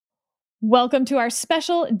Welcome to our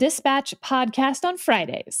special Dispatch podcast on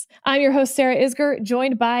Fridays. I'm your host, Sarah Isgur,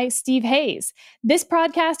 joined by Steve Hayes. This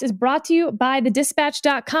podcast is brought to you by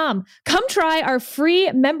thedispatch.com. Come try our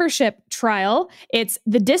free membership trial. It's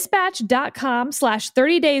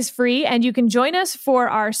thedispatch.com/30 days free, and you can join us for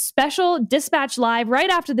our special Dispatch Live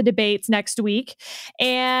right after the debates next week.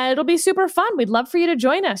 And it'll be super fun. We'd love for you to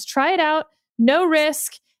join us. Try it out. No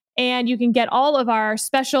risk. And you can get all of our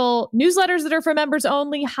special newsletters that are for members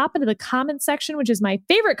only. Hop into the comments section, which is my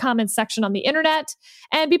favorite comments section on the internet,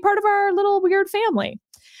 and be part of our little weird family.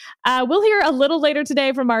 We'll hear a little later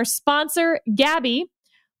today from our sponsor, Gabi.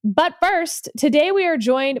 But first, today we are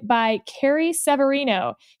joined by Carrie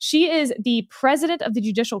Severino. She is the president of the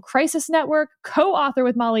Judicial Crisis Network, co-author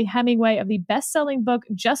with Mollie Hemingway of the best-selling book,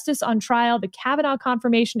 Justice on Trial, The Kavanaugh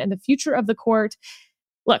Confirmation and the Future of the Court.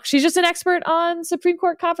 Look, she's just an expert on Supreme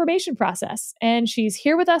Court confirmation process, and she's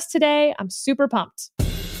here with us today. I'm super pumped.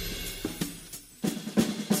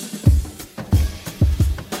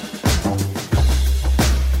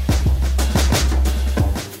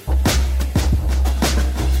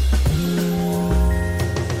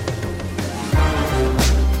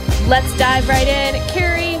 Let's dive right in.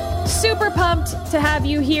 Carrie, super pumped to have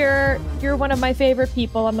you here. You're one of my favorite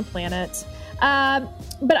people on the planet.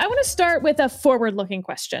 But I want to start with a forward-looking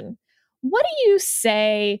question. What do you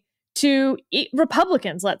say to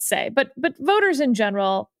Republicans, let's say, but voters in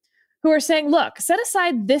general who are saying, look, set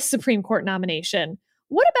aside this Supreme Court nomination.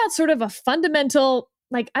 What about sort of a fundamental,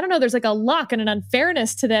 there's like a luck and an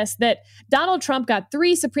unfairness to this, that Donald Trump got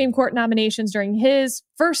 3 Supreme Court nominations during his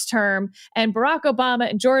first term, and Barack Obama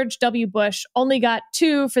and George W. Bush only got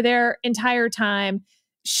 2 for their entire time.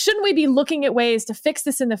 Shouldn't we be looking at ways to fix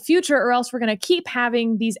this in the future, or else we're going to keep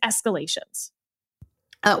having these escalations?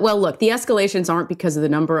 Well, look, the escalations aren't because of the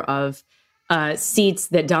number of seats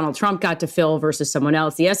that Donald Trump got to fill versus someone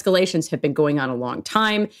else. The escalations have been going on a long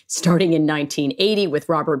time, starting in 1980 with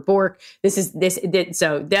Robert Bork.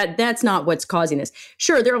 So that's not what's causing this.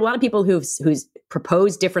 Sure, there are a lot of people who's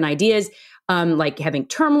proposed different ideas, like having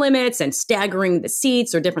term limits and staggering the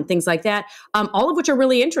seats or different things like that, all of which are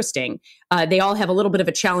really interesting. They all have a little bit of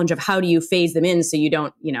a challenge of how do you phase them in so you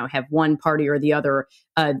don't, have one party or the other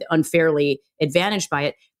unfairly advantaged by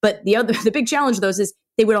it. But the big challenge of those is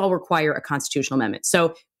they would all require a constitutional amendment.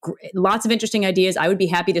 So lots of interesting ideas. I would be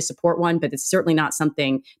happy to support one, but it's certainly not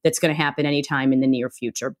something that's going to happen anytime in the near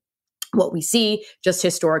future. What we see just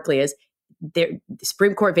historically is the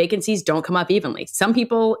Supreme Court vacancies don't come up evenly. Some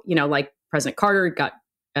people, like President Carter, got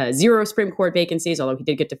 0 Supreme Court vacancies, although he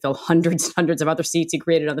did get to fill hundreds and hundreds of other seats he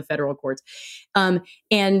created on the federal courts. Some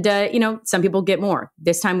people get more.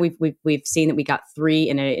 This time we've seen that we got 3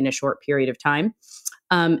 in a short period of time.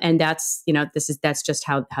 And that's just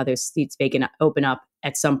how those seats open up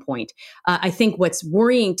at some point. I think what's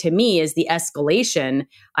worrying to me is the escalation.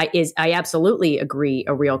 I absolutely agree,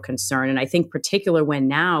 a real concern. And I think particular when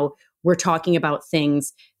now we're talking about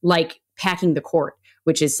things like packing the court,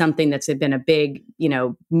 which is something that's been a big,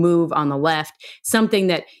 move on the left, something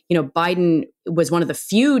that, Biden was one of the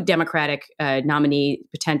few Democratic nominee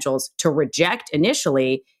potentials to reject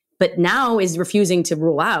initially, but now is refusing to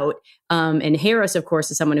rule out. And Harris, of course,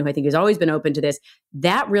 is someone who I think has always been open to this.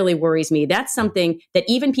 That really worries me. That's something that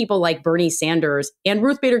even people like Bernie Sanders and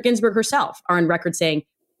Ruth Bader Ginsburg herself are on record saying,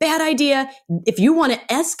 bad idea. If you want to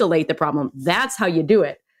escalate the problem, that's how you do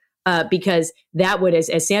it. Because that would,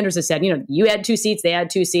 as Sanders has said, you add 2 seats, they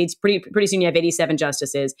add 2 seats. Pretty soon you have 87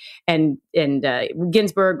 justices. And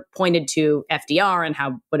Ginsburg pointed to FDR and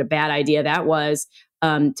what a bad idea that was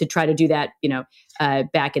to try to do that.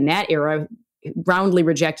 Back in that era, roundly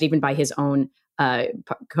rejected even by his own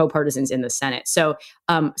co-partisans in the Senate. So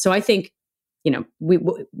I think we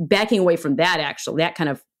backing away from that kind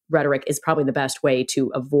of rhetoric is probably the best way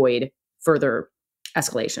to avoid further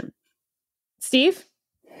escalation. Steve?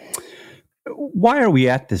 Why are we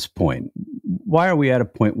at this point? Why are we at a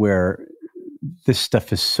point where this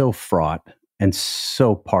stuff is so fraught and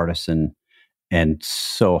so partisan and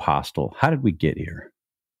so hostile? How did we get here?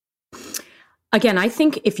 Again, I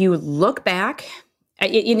think if you look back,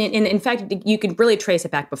 in fact, you could really trace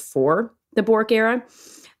it back before the Bork era.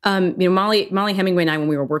 Mollie Hemingway and I, when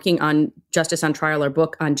we were working on Justice on Trial, our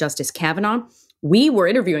book on Justice Kavanaugh, we were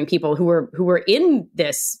interviewing people who were in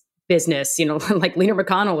this business, like Lena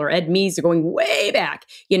McConnell or Ed Meese are going way back,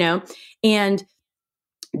 and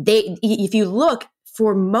if you look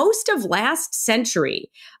for most of last century,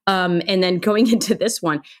 and then going into this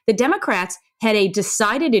one, the Democrats had a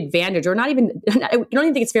decided advantage, or not even, I don't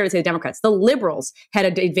even think it's fair to say the Democrats, the liberals had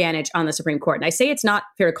an advantage on the Supreme Court. And I say it's not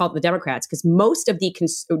fair to call it the Democrats because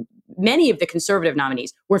many of the conservative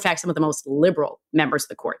nominees were in fact some of the most liberal members of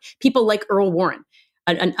the court. People like Earl Warren,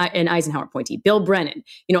 an Eisenhower appointee, Bill Brennan,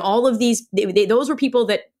 all of these, those were people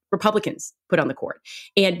that Republicans put on the court.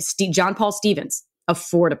 And John Paul Stevens, a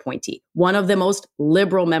Ford appointee, one of the most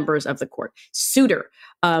liberal members of the court. Souter,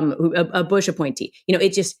 a Bush appointee.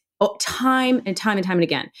 It just time and time and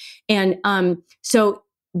again. And so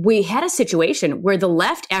we had a situation where the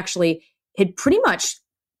left actually had pretty much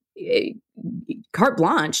carte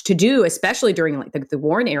blanche to do, especially during like the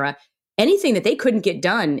Warren era, anything that they couldn't get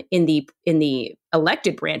done in the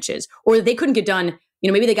elected branches, or they couldn't get done.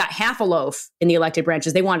 Maybe they got half a loaf in the elected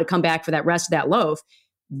branches. They wanted to come back for that rest of that loaf.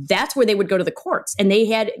 That's where they would go to the courts, and they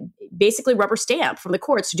had basically rubber stamp from the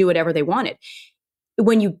courts to do whatever they wanted.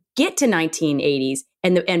 When you get to 1980s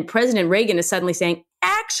and President Reagan is suddenly saying,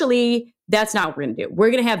 actually, that's not what we're going to do. We're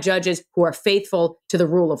going to have judges who are faithful to the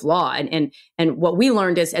rule of law. And what we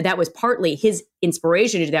learned is that was partly his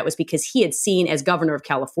inspiration to do that was because he had seen as governor of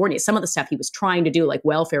California, some of the stuff he was trying to do, like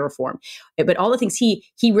welfare reform, but all the things he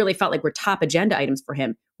really felt like were top agenda items for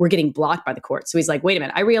him were getting blocked by the courts. So he's like, wait a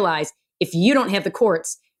minute, I realize if you don't have the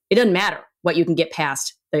courts, it doesn't matter what you can get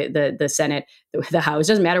past the Senate, the House.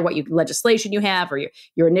 It doesn't matter what legislation you have or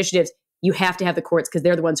your initiatives. You have to have the courts because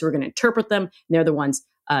they're the ones who are going to interpret them. And they're the ones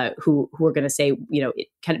who are going to say, it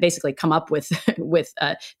kind of basically come up with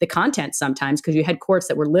the content sometimes, because you had courts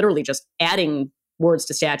that were literally just adding words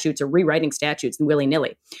to statutes or rewriting statutes and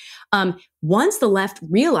willy-nilly. Once the left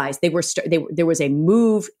realized there was a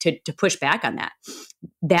move to push back on that,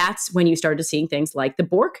 that's when you started seeing things like the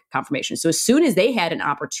Bork confirmation. So as soon as they had an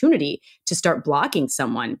opportunity to start blocking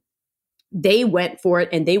someone, they went for it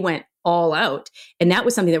and they went all out. And that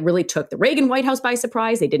was something that really took the Reagan White House by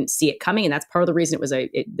surprise. They didn't see it coming. And that's part of the reason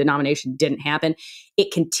the nomination didn't happen.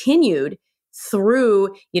 It continued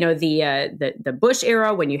through, the Bush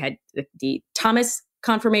era when you had the Thomas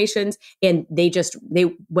confirmations, and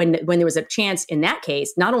when there was a chance in that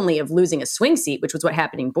case, not only of losing a swing seat, which was what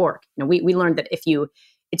happened in Bork. We learned that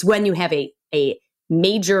it's when you have a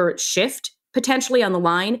major shift potentially on the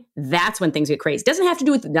line, that's when things get crazy. It doesn't have to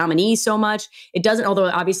do with the nominee so much. It doesn't, although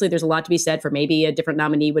obviously there's a lot to be said for maybe a different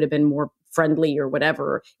nominee would have been more friendly or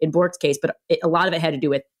whatever in Bork's case, but a lot of it had to do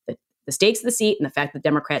with the stakes of the seat and the fact that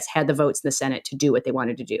Democrats had the votes in the Senate to do what they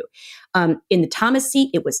wanted to do. In the Thomas seat,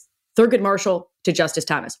 it was Thurgood Marshall to Justice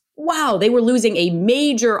Thomas. Wow, they were losing a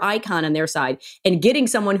major icon on their side and getting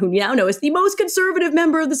someone who now know is the most conservative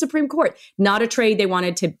member of the Supreme Court. Not a trade they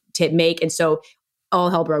wanted to make. And so all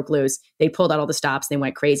hell broke loose. They pulled out all the stops. They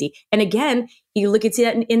went crazy. And again, you see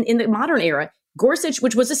that in the modern era. Gorsuch,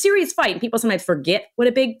 which was a serious fight, and people sometimes forget what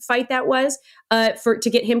a big fight that was to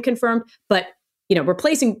get him confirmed. But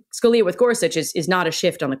replacing Scalia with Gorsuch is not a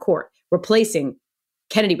shift on the court. Replacing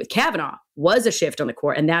Kennedy with Kavanaugh was a shift on the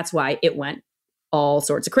court, and that's why it went all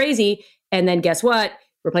sorts of crazy. And then guess what?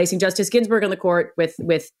 Replacing Justice Ginsburg on the court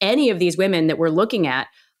with any of these women that we're looking at,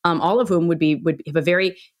 all of whom would have a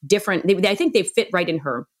very different. I think they fit right in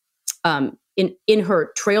her in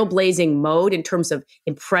her trailblazing mode in terms of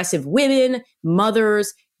impressive women,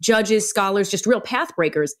 mothers, judges, scholars, just real path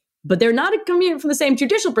breakers. But they're not coming from the same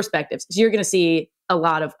judicial perspectives. So you're going to see a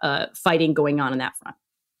lot of fighting going on that front.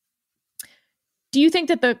 Do you think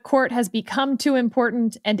that the court has become too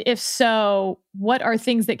important? And if so, what are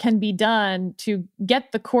things that can be done to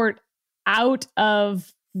get the court out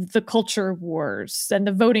of the culture wars and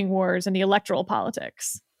the voting wars and the electoral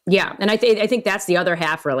politics? Yeah. And I think that's the other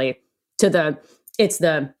half really to the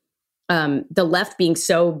left being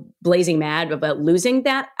so blazing mad about losing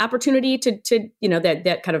that opportunity to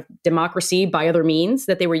that kind of democracy by other means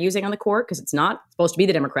that they were using on the court, because it's not supposed to be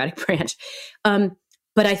the Democratic branch.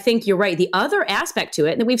 But I think you're right. The other aspect to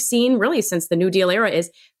it, and that we've seen really since the New Deal era,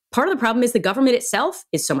 is part of the problem is the government itself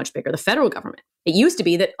is so much bigger, the federal government. It used to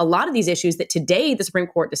be that a lot of these issues that today the Supreme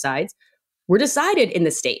Court decides were decided in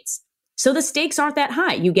the states. So the stakes aren't that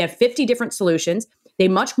high. You get 50 different solutions. They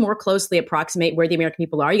much more closely approximate where the American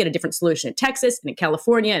people are. You get a different solution in Texas and in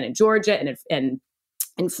California and in Georgia and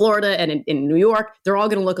in Florida and in New York. They're all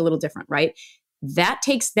going to look a little different, right? That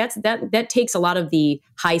takes a lot of the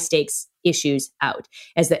high stakes issues out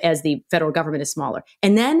as the federal government is smaller.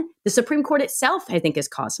 And then the Supreme Court itself, I think, has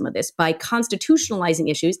caused some of this by constitutionalizing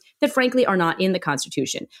issues that frankly are not in the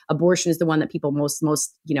Constitution. Abortion is the one that people most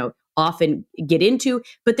often get into,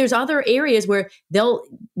 but there's other areas where they'll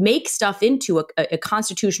make stuff into a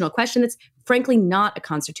constitutional question that's frankly not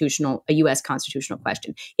a U.S. constitutional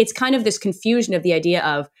question. It's kind of this confusion of the idea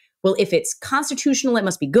of, well, if it's constitutional, it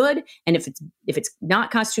must be good, and if it's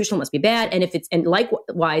not constitutional, it must be bad, and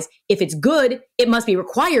likewise, if it's good, it must be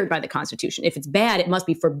required by the Constitution. If it's bad, it must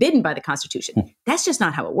be forbidden by the Constitution. That's just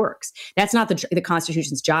not how it works. That's not the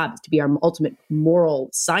Constitution's job, is to be our ultimate moral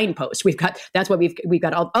signpost. That's why we've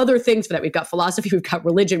got all other things for that. We've got philosophy, we've got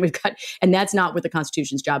religion, and that's not what the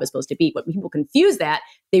Constitution's job is supposed to be. When people confuse that,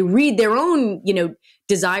 they read their own,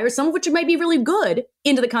 desires, some of which might be really good,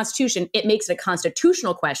 into the Constitution. It makes it a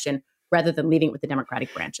constitutional question rather than leaving it with the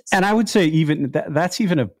Democratic branches. And I would say even that's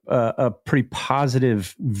even a pretty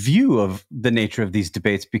positive view of the nature of these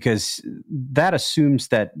debates, because that assumes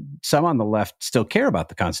that some on the left still care about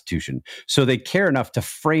the Constitution. So they care enough to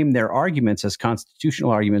frame their arguments as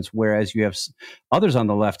constitutional arguments, whereas you have others on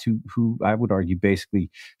the left who I would argue basically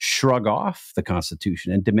shrug off the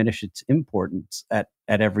Constitution and diminish its importance at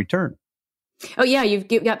every turn. Oh, yeah. You've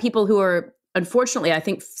got people who are, unfortunately, I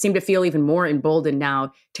think, seem to feel even more emboldened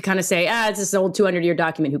now to kind of say, it's this old 200-year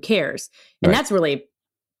document, who cares? And that's really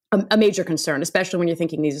a major concern, especially when you're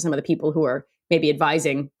thinking these are some of the people who are maybe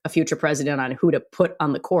advising a future president on who to put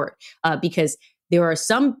on the court. Because there are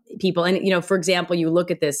some people, and, for example, you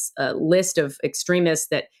look at this list of extremists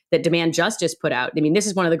that Demand Justice put out. I mean, this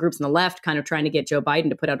is one of the groups on the left kind of trying to get Joe Biden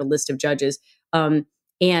to put out a list of judges. And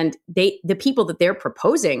the people that they're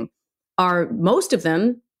proposing are, most of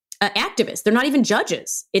them, activists. They're not even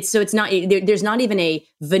judges. There's not even a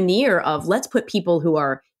veneer of, let's put people who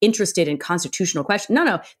are interested in constitutional questions.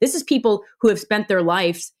 No, this is people who have spent their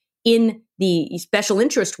lives in the special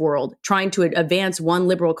interest world trying to advance one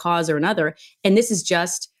liberal cause or another. And this is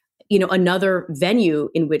just, another venue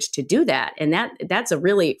in which to do that. And that's a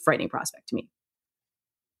really frightening prospect to me.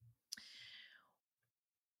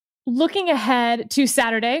 Looking ahead to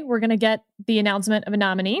Saturday, we're going to get the announcement of a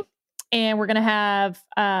nominee. And we're going to have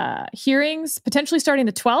hearings potentially starting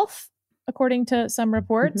the 12th, according to some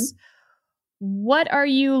reports. Mm-hmm. What are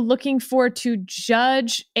you looking for to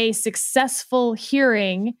judge a successful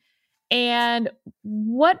hearing? And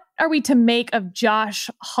what are we to make of Josh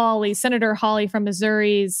Hawley, Senator Hawley from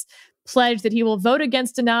Missouri's pledge that he will vote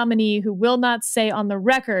against a nominee who will not say on the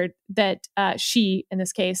record that she, in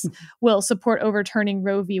this case, will support overturning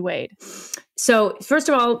Roe v. Wade? So first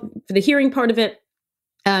of all, for the hearing part of it,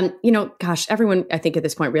 everyone, I think at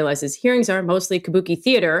this point, realizes hearings are mostly kabuki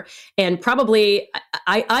theater, and probably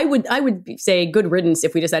I would say good riddance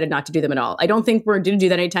if we decided not to do them at all. I don't think we're going to do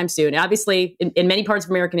that anytime soon. Obviously, in many parts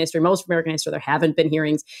of American history, most of American history, there haven't been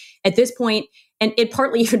hearings at this point, and it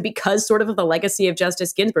partly even because sort of the legacy of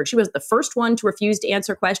Justice Ginsburg. She was the first one to refuse to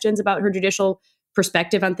answer questions about her judicial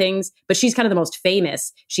perspective on things, but she's kind of the most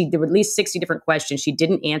famous. There were at least 60 different questions she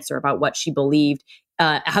didn't answer about what she believed,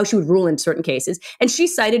 how she would rule in certain cases. And she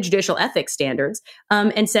cited judicial ethics standards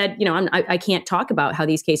and said, I can't talk about how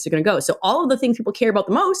these cases are going to go. So all of the things people care about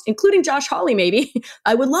the most, including Josh Hawley, maybe,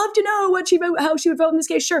 I would love to know how she would vote in this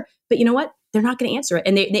case. Sure. But you know what? They're not going to answer it.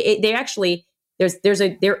 And they actually,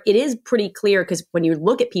 it is pretty clear, because when you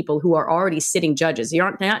look at people who are already sitting judges,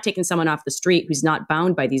 they're not taking someone off the street who's not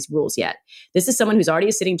bound by these rules yet. This is someone who's already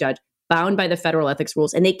a sitting judge, bound by the federal ethics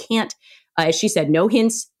rules, and they can't, as she said, no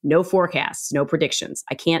hints, no forecasts, no predictions.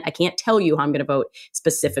 I can't tell you how I'm going to vote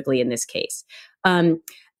specifically in this case. And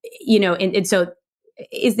so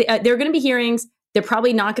there are going to be hearings. They're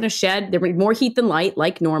probably not going to shed. There will be more heat than light,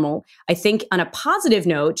 like normal. I think on a positive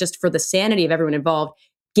note, just for the sanity of everyone involved,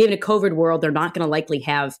 given a COVID world, they're not going to likely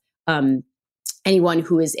have anyone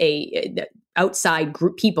who is a outside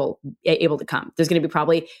group people able to come. There's going to be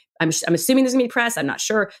probably, I'm assuming there's going to be press. I'm not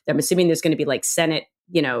sure. I'm assuming there's going to be like Senate,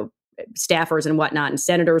 staffers and whatnot, and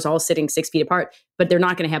senators all sitting 6 feet apart, but they're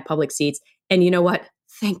not going to have public seats. And you know what?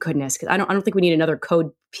 Thank goodness, because I don't think we need another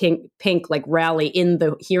Code Pink like rally in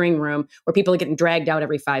the hearing room where people are getting dragged out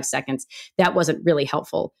every 5 seconds. That wasn't really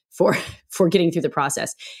helpful for getting through the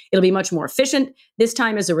process. It'll be much more efficient this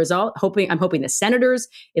time as a result. I'm hoping the senators,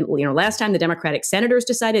 last time the Democratic senators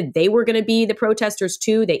decided they were going to be the protesters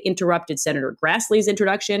too. They interrupted Senator Grassley's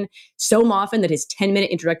introduction so often that his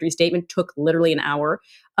 10-minute introductory statement took literally an hour.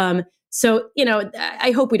 So,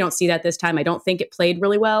 I hope we don't see that this time. I don't think it played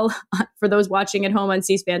really well for those watching at home on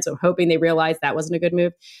C-SPAN. So I'm hoping they realize that wasn't a good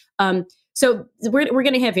move. So we're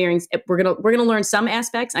going to have hearings. We're going to learn some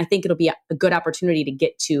aspects. I think it'll be a good opportunity to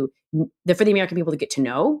get to for the American people to get to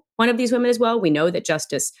know one of these women as well. We know that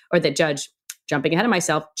Judge, jumping ahead of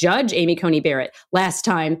myself, Judge Amy Coney Barrett last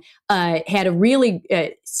time had a really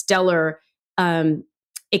stellar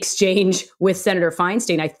exchange with Senator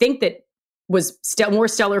Feinstein. I think that was more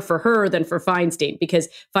stellar for her than for Feinstein, because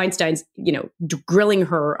Feinstein's, grilling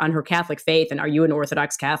her on her Catholic faith. And are you an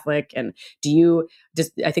Orthodox Catholic? And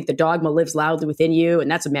I think the dogma lives loudly within you.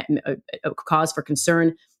 And that's a cause for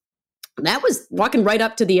concern. that was walking right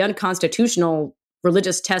up to the unconstitutional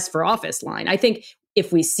religious test for office line. I think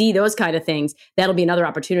if we see those kind of things, that'll be another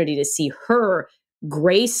opportunity to see her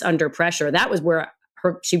grace under pressure. That was where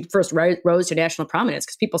she first rose to national prominence,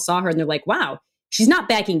 because people saw her and they're like, wow, she's not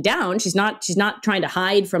backing down. She's not trying to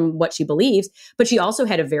hide from what she believes, but she also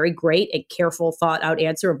had a very great and careful, thought out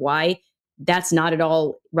answer of why that's not at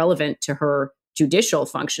all relevant to her judicial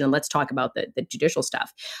function. And let's talk about the judicial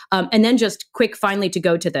stuff. And then just quick, finally, to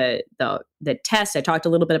go to the test. I talked a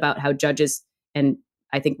little bit about how judges, and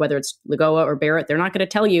I think whether it's Lagoa or Barrett, they're not going to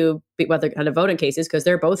tell you whether how to vote in cases because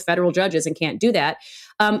they're both federal judges and can't do that.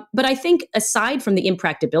 But I think aside from the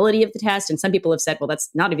impracticability of the test, and some people have said, well, that's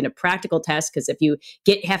not even a practical test because if you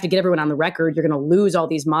have to get everyone on the record, you're going to lose all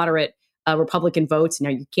these moderate Republican votes. Now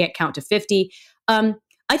you can't count to 50.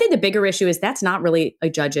 I think the bigger issue is that's not really a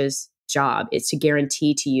judge's job. It's to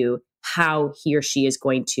guarantee to you how he or she is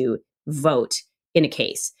going to vote in a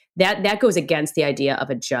case. That goes against the idea of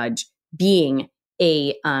a judge being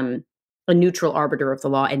a neutral arbiter of the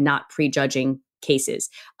law and not prejudging cases.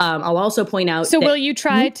 I'll also point out. So, will you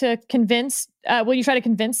try to convince? Will you try to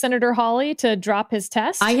convince Senator Hawley to drop his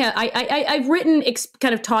test? I've written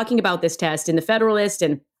kind of talking about this test in the Federalist,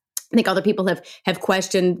 and I think other people have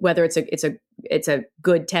questioned whether it's a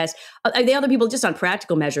good test. The other people just on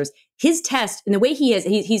practical measures. His test and the way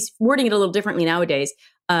he's wording it a little differently nowadays.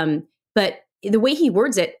 But the way he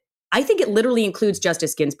words it, I think it literally includes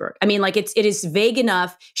Justice Ginsburg. I mean, like it is vague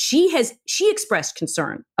enough. She expressed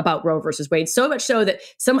concern about Roe versus Wade, so much so that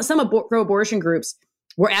some pro-abortion groups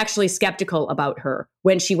were actually skeptical about her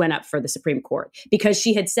when she went up for the Supreme Court, because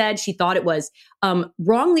she had said she thought it was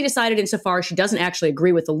wrongly decided insofar as she doesn't actually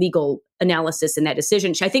agree with the legal analysis in that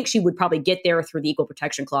decision. I think she would probably get there through the Equal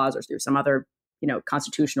Protection Clause or through some other,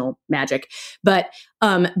 constitutional magic, but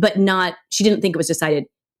not. She didn't think it was decided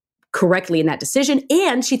correctly in that decision.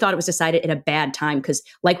 And she thought it was decided at a bad time because,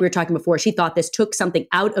 like we were talking before, she thought this took something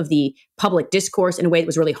out of the public discourse in a way that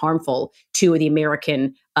was really harmful to the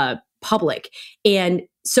American public. And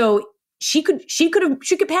so she could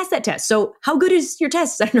pass that test. So how good is your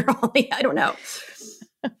test, Senator Hawley? I don't know.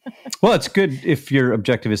 Well, it's good if your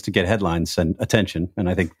objective is to get headlines and attention. And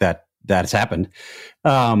I think that has happened.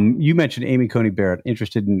 You mentioned Amy Coney Barrett,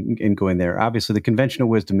 interested in going there. Obviously, the conventional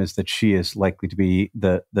wisdom is that she is likely to be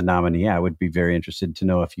the nominee. I would be very interested to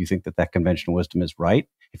know if you think that conventional wisdom is right.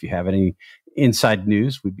 If you have any inside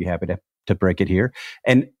news, we'd be happy to break it here.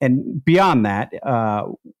 And beyond that,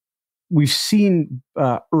 we've seen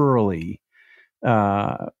early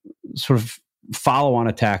sort of follow-on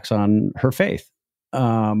attacks on her faith.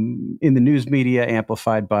 In the news media,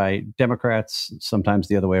 amplified by Democrats, sometimes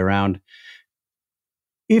the other way around.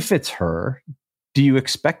 If it's her, do you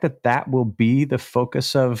expect that will be the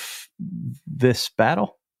focus of this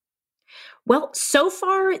battle? Well, so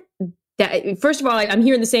far, first of all, I'm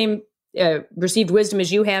hearing the same received wisdom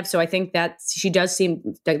as you have. So I think that she does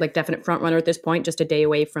seem like definite front runner at this point, just a day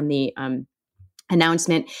away from the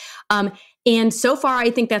announcement. And so far,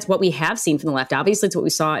 I think that's what we have seen from the left. Obviously, it's what we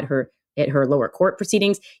saw at her lower court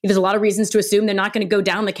proceedings. There's a lot of reasons to assume they're not going to go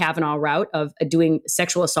down the Kavanaugh route of doing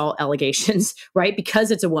sexual assault allegations, right?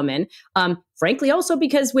 Because it's a woman. Frankly, also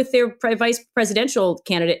because with their vice presidential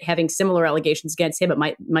candidate having similar allegations against him, it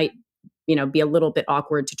might be a little bit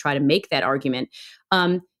awkward to try to make that argument.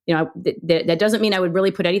 That doesn't mean I would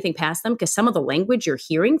really put anything past them, because some of the language you're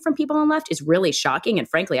hearing from people on the left is really shocking and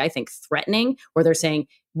frankly, I think threatening, where they're saying,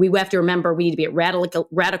 we have to remember we need to be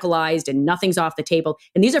radicalized and nothing's off the table.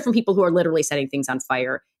 And these are from people who are literally setting things on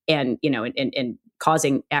fire and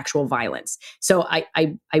causing actual violence. So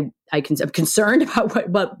I'm concerned about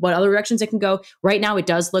what other directions it can go. Right now, it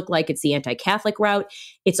does look like it's the anti-Catholic route.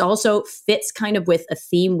 It's also fits kind of with a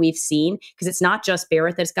theme we've seen, because it's not just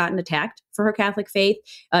Barrett that's gotten attacked for her Catholic faith.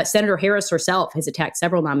 Senator Harris herself has attacked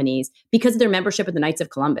several nominees because of their membership of the Knights of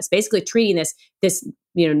Columbus, basically treating this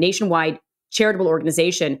nationwide charitable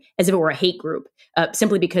organization as if it were a hate group,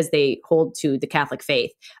 simply because they hold to the Catholic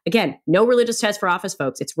faith. Again, no religious test for office,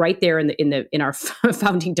 folks. It's right there in our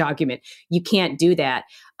founding document. You can't do that,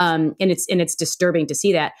 and it's disturbing to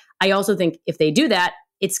see that. I also think if they do that,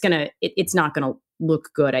 it's not gonna look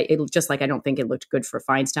good. It'll just like I don't think it looked good for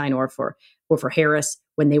Feinstein or for Harris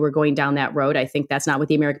when they were going down that road. I think that's not what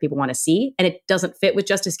the American people want to see, and it doesn't fit with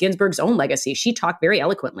Justice Ginsburg's own legacy. She talked very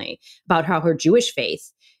eloquently about how her Jewish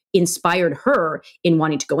faith inspired her in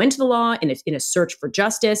wanting to go into the law in a search for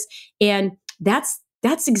justice. And that's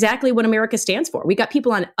exactly what America stands for. We got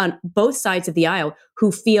people on both sides of the aisle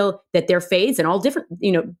who feel that their faiths and all different,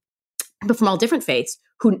 but from all different faiths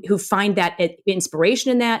who find that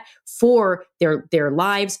inspiration in that for their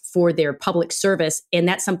lives, for their public service. And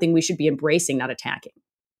that's something we should be embracing, not attacking.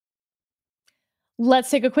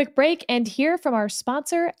 Let's take a quick break and hear from our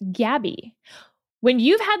sponsor, Gabi. When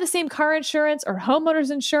you've had the same car insurance or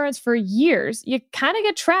homeowners insurance for years, you kind of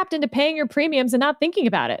get trapped into paying your premiums and not thinking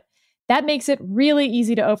about it. That makes it really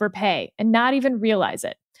easy to overpay and not even realize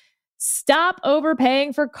it. Stop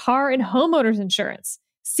overpaying for car and homeowners insurance.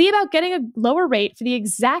 See about getting a lower rate for the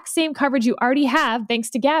exact same coverage you already have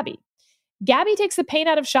thanks to Gabi. Gabi takes the pain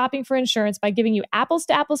out of shopping for insurance by giving you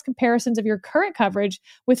apples-to-apples comparisons of your current coverage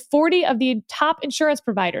with 40 of the top insurance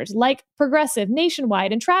providers like Progressive,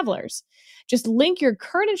 Nationwide, and Travelers. Just link your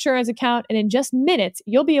current insurance account, and in just minutes,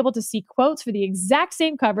 you'll be able to see quotes for the exact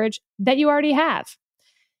same coverage that you already have.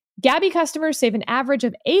 Gabi customers save an average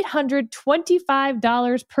of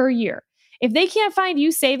 $825 per year. If they can't find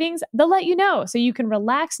you savings, they'll let you know so you can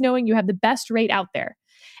relax knowing you have the best rate out there.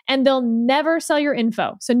 And they'll never sell your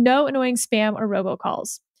info, so no annoying spam or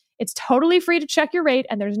robocalls. It's totally free to check your rate,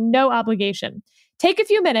 and there's no obligation. Take a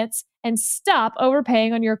few minutes and stop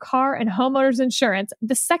overpaying on your car and homeowners insurance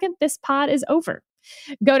the second this pod is over.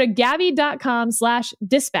 Go to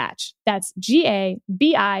Gabi.com/dispatch. That's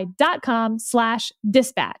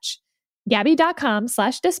GABI.com/dispatch.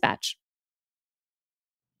 Gabi.com/dispatch.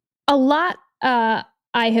 A lot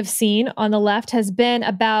I have seen on the left has been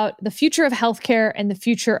about the future of healthcare and the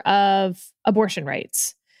future of abortion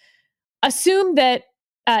rights. Assume that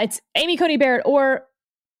it's Amy Coney Barrett or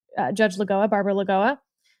Judge Lagoa, Barbara Lagoa.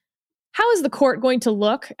 How is the court going to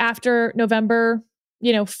look after November,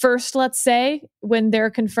 1st, let's say, when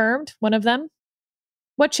they're confirmed, one of them?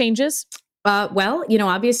 What changes? Well,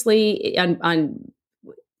 obviously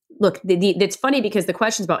look, it's funny because the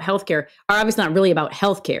questions about healthcare are obviously not really about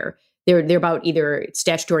healthcare. They're about either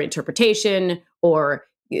statutory interpretation or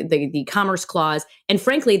the Commerce Clause. And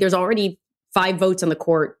frankly, there's already 5 votes on the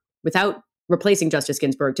court without replacing Justice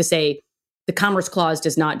Ginsburg to say the Commerce Clause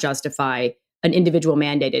does not justify an individual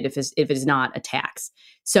mandated if it is not a tax.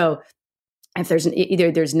 So if there's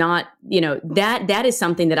not, that is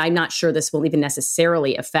something that I'm not sure this will even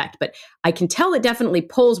necessarily affect. But I can tell it definitely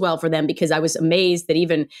polls well for them because I was amazed that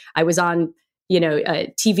even I was on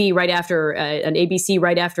TV right after an ABC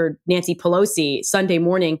right after Nancy Pelosi Sunday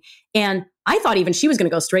morning. And I thought even she was going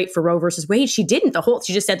to go straight for Roe versus Wade. She didn't.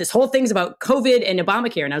 She just said this whole thing's about COVID and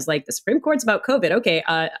Obamacare. And I was like, the Supreme Court's about COVID. Okay.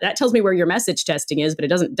 That tells me where your message testing is, but it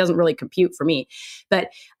doesn't really compute for me.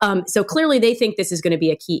 But so clearly they think this is going to be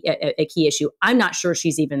a key issue. I'm not sure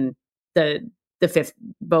she's even the 5th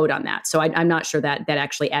vote on that. So I'm not sure that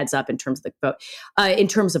actually adds up in terms of the vote. In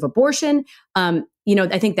terms of abortion, I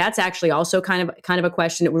think that's actually also kind of a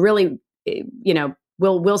question that we really,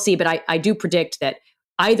 we'll see. But I do predict that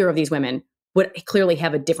either of these women would clearly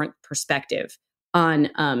have a different perspective on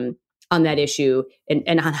that issue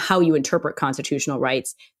and on how you interpret constitutional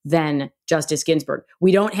rights than Justice Ginsburg.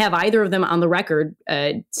 We don't have either of them on the record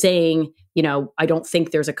saying, I don't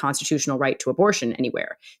think there's a constitutional right to abortion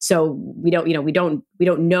anywhere. So we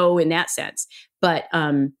don't know in that sense. But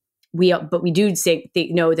we do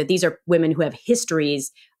know that these are women who have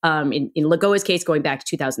histories. In Lagoa's case, going back to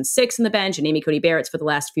 2006 in the bench, and Amy Coney Barrett's for the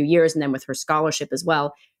last few years, and then with her scholarship as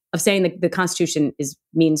well, of saying that the Constitution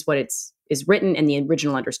means what is written and the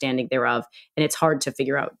original understanding thereof, and it's hard to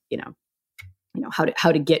figure out,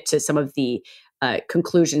 how to get to some of the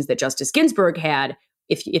conclusions that Justice Ginsburg had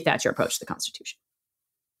if that's your approach to the Constitution.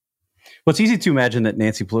 Well, it's easy to imagine that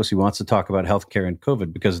Nancy Pelosi wants to talk about healthcare and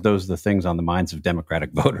COVID because those are the things on the minds of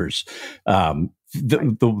Democratic voters. The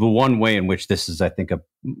one way in which this is, I think,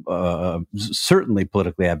 certainly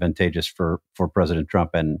politically advantageous for President Trump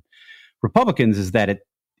and Republicans is that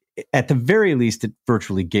at the very least, it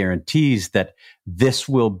virtually guarantees that this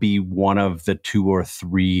will be one of the 2 or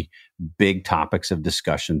 3 big topics of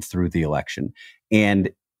discussion through the election.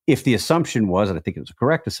 And if the assumption was, and I think it was a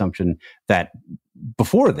correct assumption, that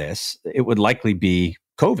before this, it would likely be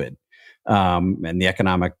COVID and the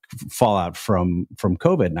economic fallout from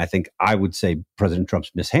COVID. And I think I would say President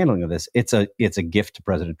Trump's mishandling of this, it's a gift to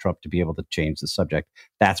President Trump to be able to change the subject.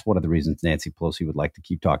 That's one of the reasons Nancy Pelosi would like to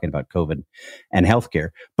keep talking about COVID and healthcare.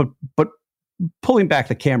 But pulling back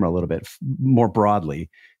the camera a little bit more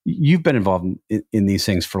broadly, you've been involved in these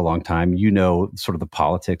things for a long time. You know sort of the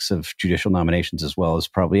politics of judicial nominations as well as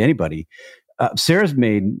probably anybody. Sarah's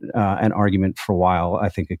made an argument for a while, I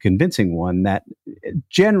think a convincing one, that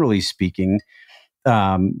generally speaking,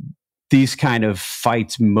 these kind of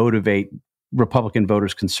fights motivate Republican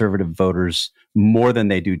voters, conservative voters more than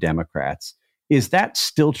they do Democrats. Is that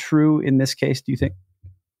still true in this case, do you think?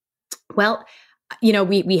 Well,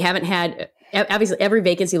 we haven't had, obviously every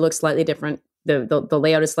vacancy looks slightly different. The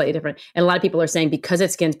layout is slightly different. And a lot of people are saying because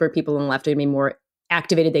it's Ginsburg, people on the left are going to be more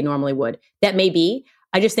activated than they normally would. That may be.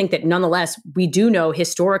 I just think that nonetheless, we do know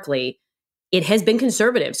historically it has been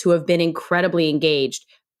conservatives who have been incredibly engaged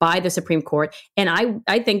by the Supreme Court. And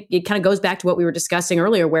I think it kind of goes back to what we were discussing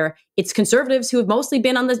earlier, where it's conservatives who have mostly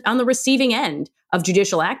been on the receiving end of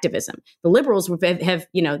judicial activism. The liberals have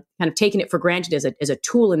kind of taken it for granted as a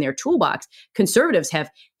tool in their toolbox. Conservatives have,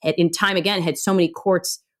 in time again, had so many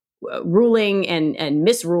courts ruling and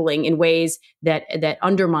misruling in ways that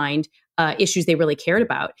undermined issues they really cared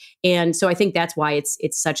about. And so I think that's why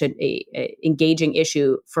it's such an engaging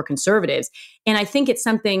issue for conservatives. And I think it's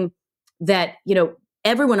something that,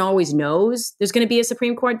 everyone always knows there's going to be a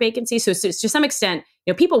Supreme Court vacancy. So to some extent,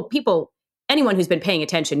 people, anyone who's been paying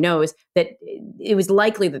attention knows that it was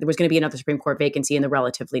likely that there was going to be another Supreme Court vacancy in the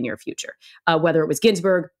relatively near future. Whether it was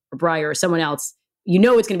Ginsburg or Breyer or someone else, it's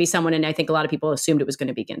going to be someone. And I think a lot of people assumed it was going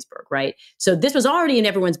to be Ginsburg, right? So this was already in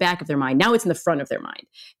everyone's back of their mind. Now it's in the front of their mind.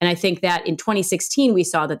 And I think that in 2016, we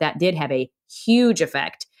saw that did have a huge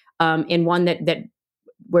effect, in one that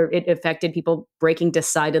where it affected people breaking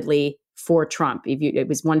decidedly for Trump. It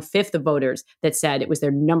was 1/5 of voters that said it was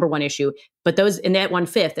their number one issue. But those in that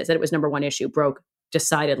 1/5 that said it was number one issue broke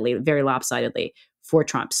decidedly, very lopsidedly for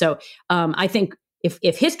Trump. So I think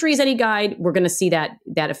if history is any guide, we're going to see that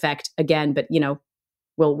effect again. But we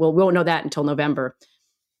won't know that until November,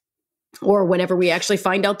 or whenever we actually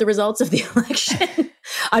find out the results of the election.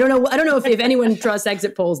 I don't know if anyone trusts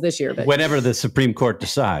exit polls this year, but whenever the Supreme Court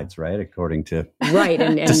decides, right, according to right,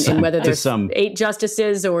 and whether there's 8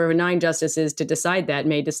 justices or 9 justices to decide that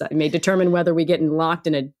may determine whether we get locked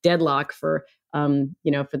in a deadlock for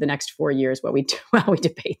for the next 4 years while we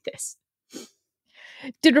debate this.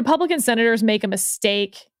 Did Republican senators make a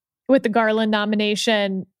mistake with the Garland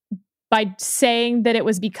nomination by saying that it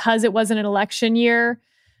was because it wasn't an election year?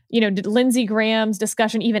 Did Lindsey Graham's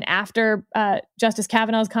discussion, even after Justice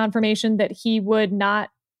Kavanaugh's confirmation that he would not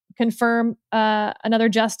confirm another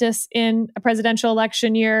justice in a presidential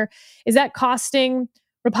election year, is that costing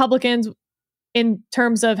Republicans in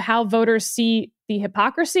terms of how voters see the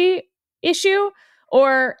hypocrisy issue?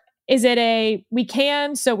 Or is it we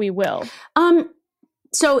can, so we will?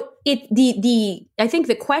 So I think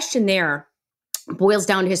the question there boils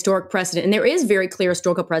down to historic precedent, and there is very clear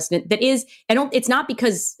historical precedent that is. It's not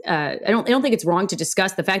because I don't think it's wrong to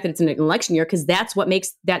discuss the fact that it's an election year, because that's what makes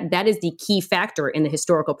that is the key factor in the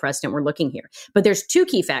historical precedent we're looking here. But there's 2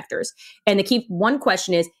 key factors, and one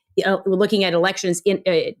question is we're looking at elections in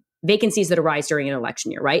vacancies that arise during an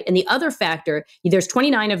election year, right? And the other factor, there's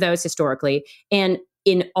 29 of those historically, and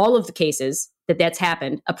in all of the cases that's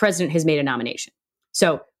happened, a president has made a nomination.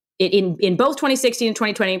 So in both 2016 and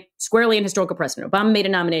 2020, squarely in historical precedent, Obama made a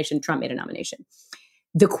nomination, Trump made a nomination.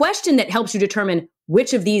 The question that helps you determine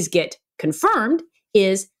which of these get confirmed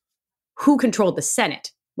is who controlled the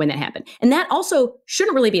Senate when that happened. And that also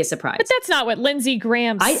shouldn't really be a surprise. But that's not what Lindsey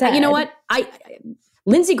Graham said. You know what?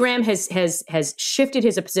 Lindsey Graham has shifted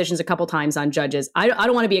his positions a couple times on judges. I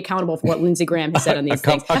don't want to be accountable for what Lindsey Graham has said on these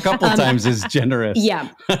things. A couple times is generous. Yeah.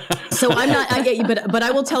 So I'm not. But I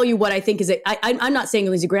will tell you what I think is. I'm not saying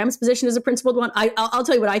Lindsey Graham's position is a principled one. I'll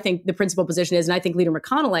tell you what I think the principled position is, and I think Leader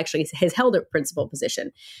McConnell actually has held a principled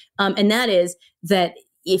position, and that is that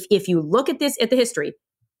if you look at the history,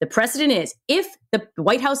 the precedent is if the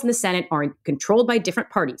White House and the Senate are controlled by different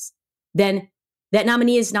parties, then that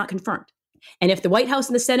nominee is not confirmed. And if the White House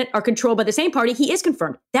and the Senate are controlled by the same party, he is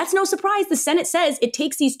confirmed. That's no surprise. The Senate says it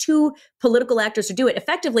takes these 2 political actors to do it.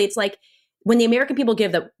 Effectively, it's like when the American people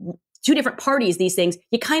give the 2 different parties these things,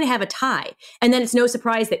 you kind of have a tie. And then it's no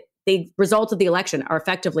surprise that the results of the election are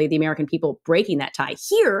effectively the American people breaking that tie.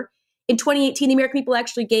 Here, in 2018, the American people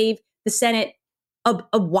actually gave the Senate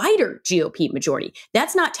a wider GOP majority.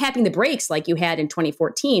 That's not tapping the brakes like you had in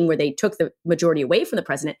 2014, where they took the majority away from the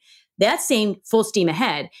president. That's saying full steam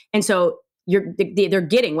ahead. And so they're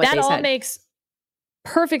getting what they said. That all makes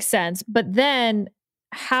perfect sense. But then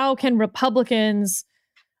how can Republicans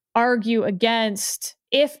argue against,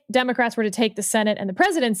 if Democrats were to take the Senate and the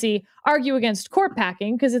presidency, argue against court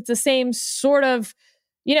packing? Because it's the same sort of,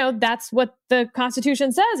 that's what the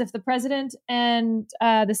Constitution says. If the president and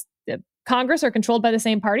the Congress are controlled by the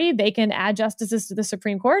same party, they can add justices to the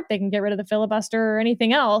Supreme Court. They can get rid of the filibuster or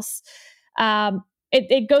anything else.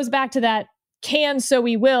 It goes back to that can, so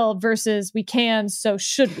we will versus we can, so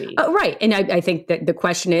should we. Right. And I think that the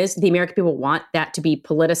question is, the American people want that to be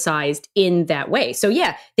politicized in that way. So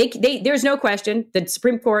yeah, there's no question that the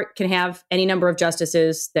Supreme Court can have any number of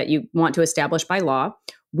justices that you want to establish by law.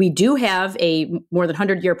 We do have a more than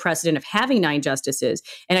 100-year precedent of having 9 justices.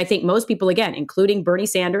 And I think most people, again, including Bernie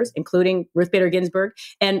Sanders, including Ruth Bader Ginsburg,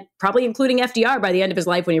 and probably including FDR by the end of his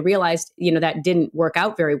life when he realized, that didn't work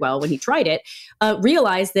out very well when he tried it,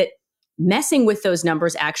 realized that messing with those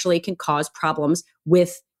numbers actually can cause problems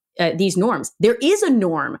with these norms. There is a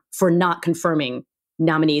norm for not confirming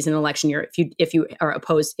nominees in an election year if you're a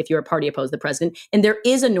party opposed to the president, and there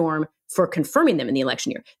is a norm for confirming them in the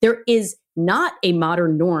election year. There is not a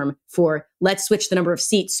modern norm for let's switch the number of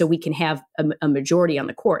seats so we can have a majority on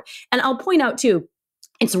the court. And I'll point out too,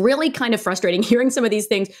 it's really kind of frustrating hearing some of these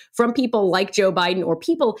things from people like Joe Biden or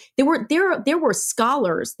people. There were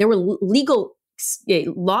scholars, there were legal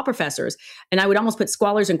law professors, and I would almost put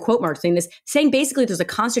scholars in quote marks saying basically there's a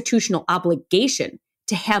constitutional obligation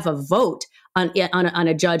to have a vote on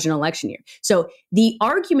a judge in an election year. So the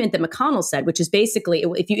argument that McConnell said, which is basically,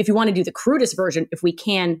 if you want to do the crudest version, if we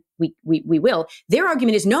can, we will. Their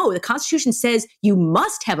argument is no, the Constitution says you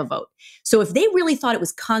must have a vote. So if they really thought it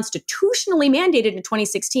was constitutionally mandated in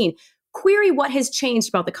 2016, query what has changed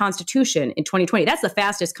about the Constitution in 2020. That's the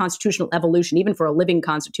fastest constitutional evolution, even for a living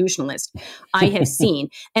constitutionalist, I have seen.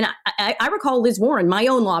 And I recall Liz Warren, my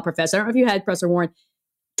own law professor, I don't know if you had Professor Warren,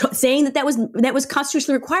 saying that was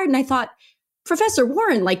constitutionally required. And I thought, Professor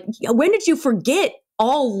Warren, like, when did you forget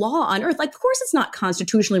all law on earth? Like, of course, it's not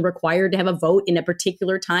constitutionally required to have a vote in a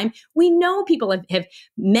particular time. We know people have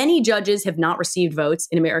many judges have not received votes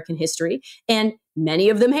in American history, and many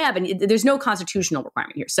of them have. And there's no constitutional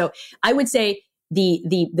requirement here. So I would say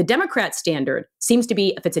the Democrat standard seems to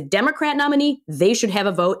be, if it's a Democrat nominee, they should have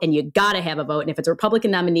a vote, and you got to have a vote. And if it's a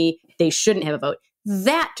Republican nominee, they shouldn't have a vote.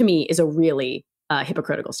 That, to me, is a really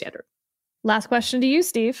hypocritical standard. Last question to you,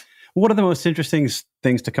 Steve. One of the most interesting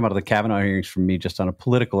things to come out of the Kavanaugh hearings for me, just on a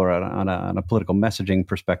political or on a political messaging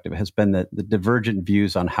perspective, has been the divergent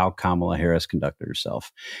views on how Kamala Harris conducted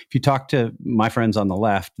herself. If you talk to my friends on the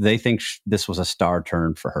left, they think this was a star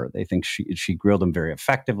turn for her. They think she grilled him very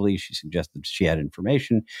effectively. She suggested she had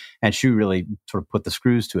information, and she really sort of put the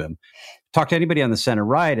screws to him. Talk to anybody on the center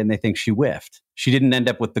right, and they think she whiffed. She didn't end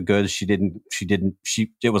up with the goods.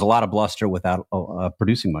 It was a lot of bluster without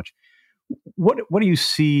producing much. What do you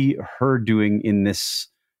see her doing in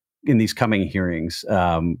these coming hearings,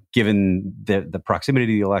 given the proximity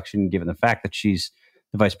to the election, given the fact that she's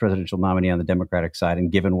the vice presidential nominee on the Democratic side,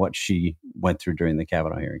 and given what she went through during the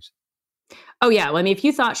Kavanaugh hearings? Oh, yeah. Well, I mean, if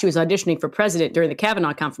you thought she was auditioning for president during the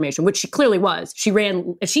Kavanaugh confirmation, which she clearly was, she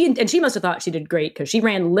must have thought she did great, because she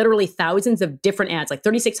ran literally thousands of different ads, like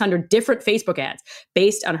 3,600 different Facebook ads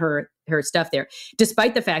based on her stuff there,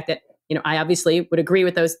 despite the fact that, I obviously would agree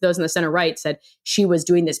with those in the center right, said she was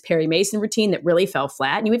doing this Perry Mason routine that really fell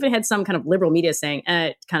flat. And you even had some kind of liberal media saying,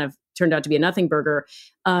 it kind of turned out to be a nothing burger.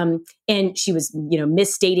 And she was,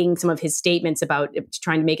 misstating some of his statements about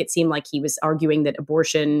trying to make it seem like he was arguing that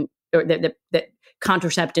abortion, or that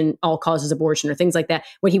contraception all causes abortion, or things like that,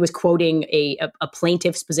 when he was quoting a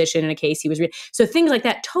plaintiff's position in a case he was reading. So things like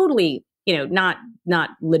that, totally, not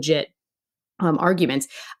legit arguments.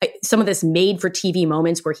 Some of this made for TV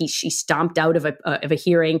moments where she stomped out of a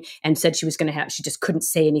hearing and said she was going to she just couldn't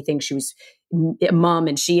say anything. She was a mom,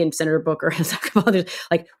 and she and Senator Booker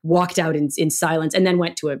like walked out in silence, and then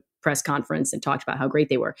went to a press conference and talked about how great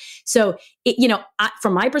they were. So,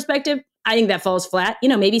 from my perspective, I think that falls flat.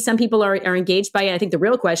 Maybe some people are engaged by it. I think the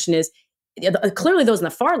real question is, clearly those on the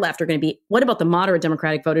far left are going to be, what about the moderate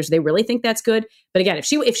Democratic voters? Do they really think that's good? But again, if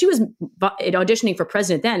she was auditioning for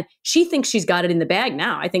president then, she thinks she's got it in the bag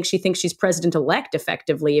now. I think she thinks she's president-elect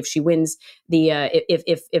effectively if she wins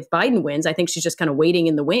if Biden wins. I think she's just kind of waiting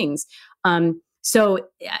in the wings. So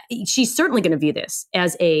she's certainly going to view this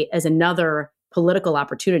as another political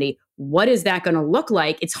opportunity. What is that going to look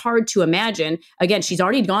like? It's hard to imagine. Again, she's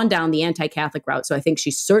already gone down the anti-Catholic route, so I think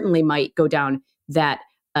she certainly might go down that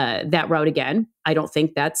route again. I don't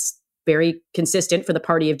think that's very consistent for the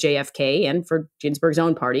party of JFK and for Ginsburg's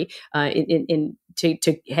own party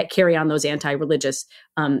to carry on those anti-religious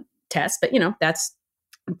tests. But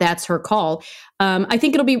that's her call. I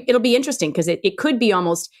think it'll be interesting, because it could be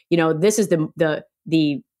almost this is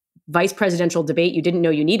the vice presidential debate you didn't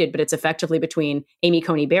know you needed, but it's effectively between Amy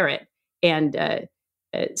Coney Barrett and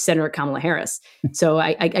Senator Kamala Harris. So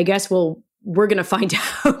I guess we're going to find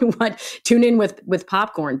out tune in with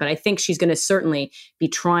popcorn, but I think she's going to certainly be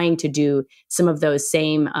trying to do some of those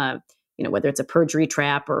same, whether it's a perjury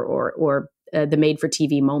trap or the made for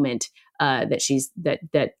TV moment that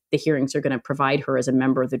the hearings are going to provide her as a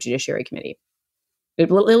member of the Judiciary Committee. It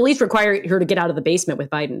will at least require her to get out of the basement with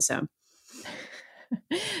Biden. So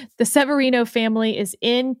the Severino family is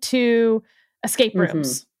into escape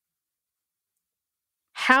rooms. Mm-hmm.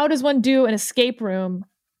 How does one do an escape room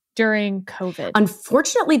during COVID?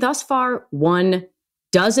 Unfortunately, thus far, one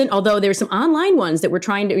doesn't, although there's some online ones that we're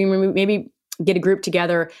trying to maybe get a group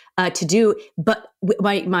together to do. But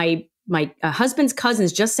my husband's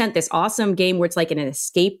cousins just sent this awesome game where it's like an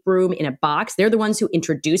escape room in a box. They're the ones who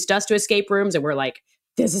introduced us to escape rooms, and we're like,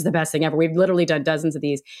 this is the best thing ever. We've literally done dozens of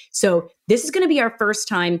these. So this is going to be our first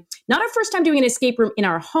time, not our first time doing an escape room in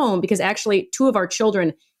our home, because actually 2 of our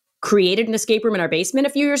children created an escape room in our basement a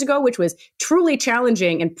few years ago, which was truly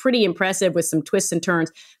challenging and pretty impressive with some twists and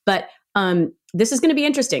turns. But this is going to be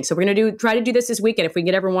interesting. So we're going to try to do this weekend. If we can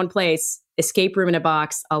get everyone one place, escape room in a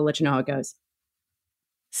box, I'll let you know how it goes.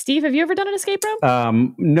 Steve, have you ever done an escape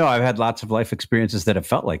room? No, I've had lots of life experiences that have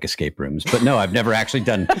felt like escape rooms, but no, I've never actually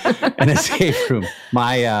done an escape room.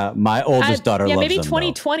 My oldest daughter loves them. Maybe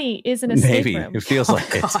 2020 is an escape room. Maybe it feels like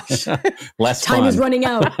it. Less time fun. is running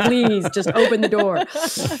out. Please just open the door.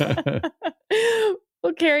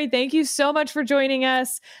 Well, Carrie, thank you so much for joining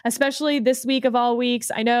us, especially this week of all weeks.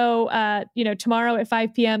 I know, tomorrow at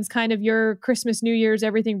 5 p.m. is kind of your Christmas, New Year's,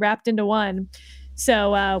 everything wrapped into one.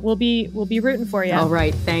 So we'll be rooting for you. All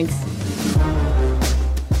right. Thanks.